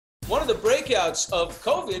One of the breakouts of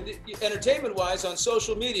COVID, entertainment-wise, on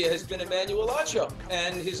social media has been Emmanuel Acho.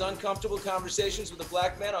 And his uncomfortable conversations with a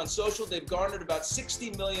black man on social, they've garnered about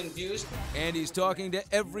 60 million views. And he's talking to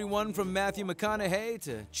everyone from Matthew McConaughey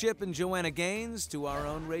to Chip and Joanna Gaines to our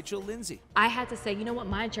own Rachel Lindsay. I had to say, you know what,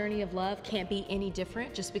 my journey of love can't be any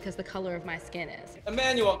different just because the color of my skin is.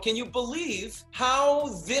 Emmanuel, can you believe how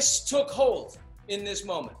this took hold in this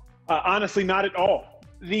moment? Honestly, not at all.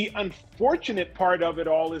 The unfortunate part of it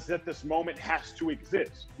all is that this moment has to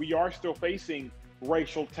exist. We are still facing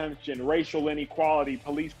racial tension, racial inequality,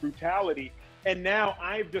 police brutality. And now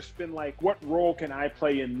I've just been like, what role can I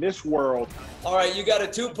play in this world? All right, you got a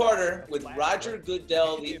two-parter with Roger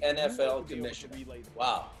Goodell, the NFL commissioner.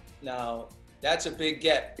 Wow. Now, that's a big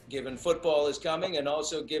get, given football is coming, and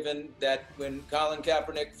also given that when Colin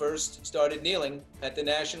Kaepernick first started kneeling at the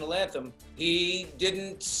national anthem, he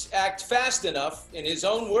didn't act fast enough, in his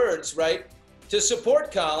own words, right, to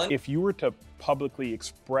support Colin. If you were to publicly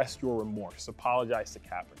express your remorse, apologize to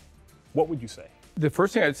Kaepernick, what would you say? The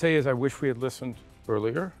first thing I'd say is I wish we had listened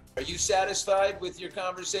earlier. Are you satisfied with your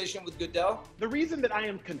conversation with Goodell? The reason that I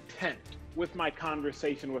am content with my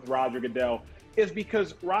conversation with Roger Goodell is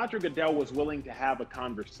because Roger Goodell was willing to have a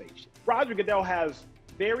conversation. Roger Goodell has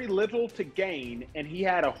very little to gain, and he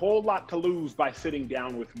had a whole lot to lose by sitting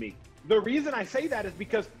down with me. The reason I say that is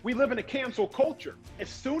because we live in a cancel culture. As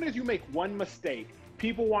soon as you make one mistake,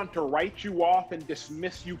 people want to write you off and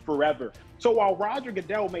dismiss you forever. So while Roger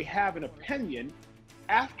Goodell may have an opinion,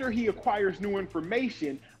 after he acquires new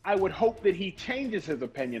information, I would hope that he changes his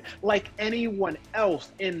opinion, like anyone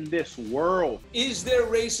else in this world. Is there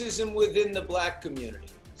racism within the black community?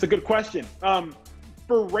 It's a good question.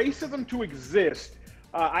 For racism to exist,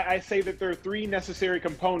 I say that there are three necessary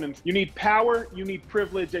components. You need power, you need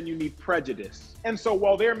privilege, and you need prejudice. And so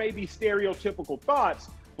while there may be stereotypical thoughts,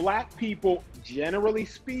 black people, generally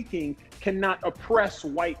speaking, cannot oppress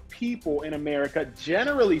white people in America,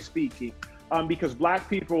 generally speaking, because black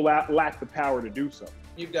people lack the power to do so.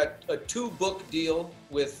 You've got a 2-book deal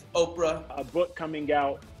with Oprah. A book coming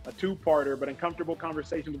out, a 2-parter, but Uncomfortable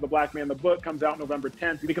Conversations with a Black Man. The book comes out November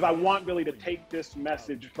 10th because I want really to take this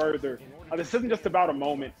message further. This isn't just about a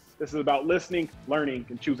moment. This is about listening, learning,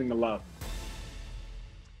 and choosing to love.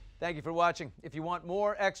 Thank you for watching. If you want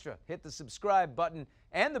more extra, hit the subscribe button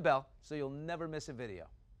and the bell so you'll never miss a video.